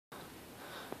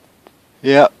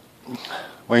Yep.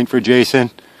 Waiting for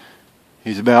Jason.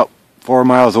 He's about 4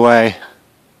 miles away.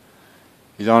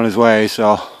 He's on his way,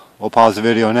 so we'll pause the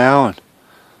video now and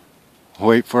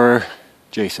wait for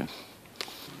Jason.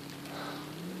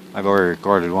 I've already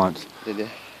recorded once. Did you?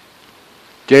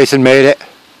 Jason made it.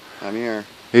 I'm here.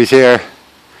 He's here.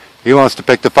 He wants to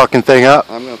pick the fucking thing up.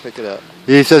 I'm gonna pick it up.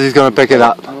 He says he's gonna pick it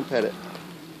up. I'm gonna pet it.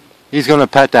 He's gonna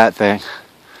pet that thing.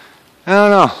 I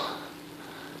don't know.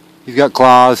 He's got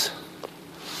claws.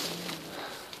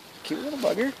 Cute little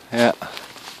bugger. Yeah.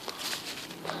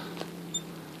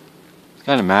 He's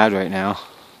kind of mad right now.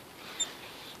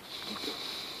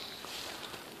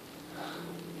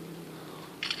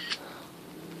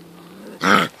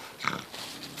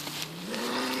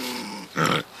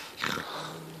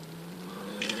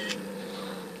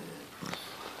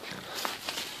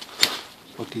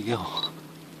 Where'd he go?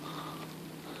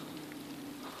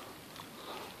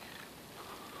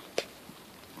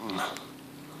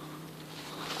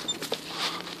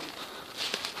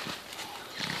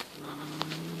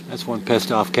 That's one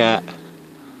pissed off cat.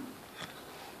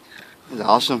 It's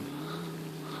awesome.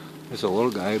 It's a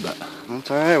little guy, but That's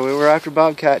alright, we were after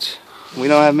bobcats. We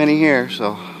don't have many here,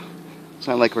 so it's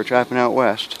not like we're trapping out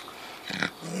west.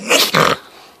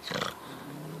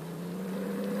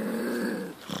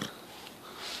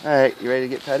 Alright, you ready to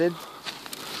get petted?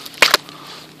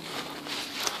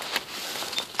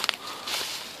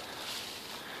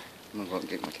 I'm gonna go out and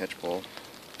get my catch pole.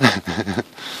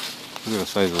 look at the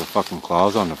size of the fucking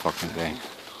claws on the fucking thing.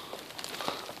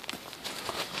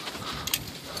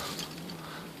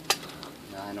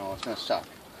 Yeah, I know, it's gonna suck.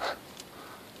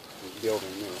 It'll be over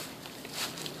in a minute.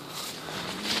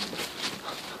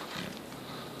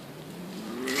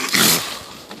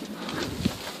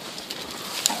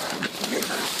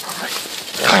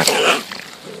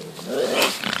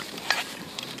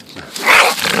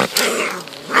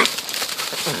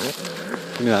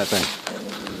 Give me that thing.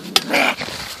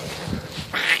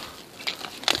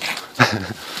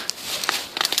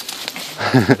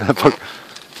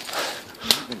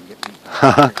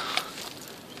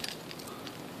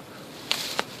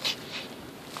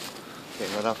 Okay,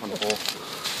 let off on the pole.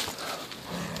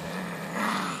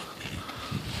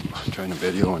 I'm trying to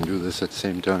video and do this at the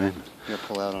same time. You're gonna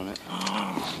pull out on it.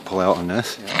 Pull out on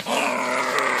this? Yeah.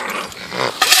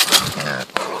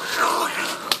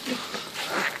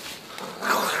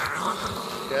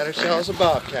 Got ourselves a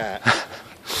bobcat.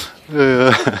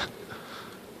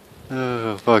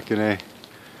 Oh, fucking A.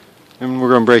 And we're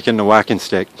gonna break in the whacking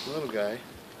stick. Little guy.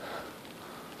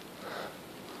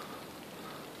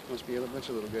 Must be a bunch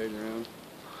of little guys around.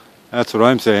 That's what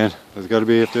I'm saying. There's gotta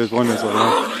be if there's one that's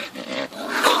around.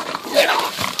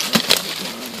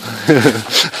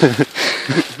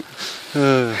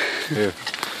 Here.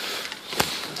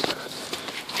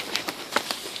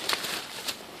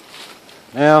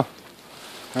 Now,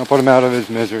 I'll put him out of his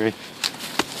misery.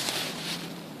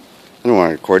 I don't want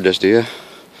to record this, do you?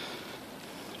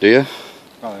 Do you?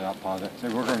 Probably not pause it. So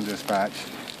we're going to dispatch.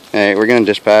 Alright, we're going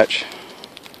to dispatch.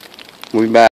 We'll be back.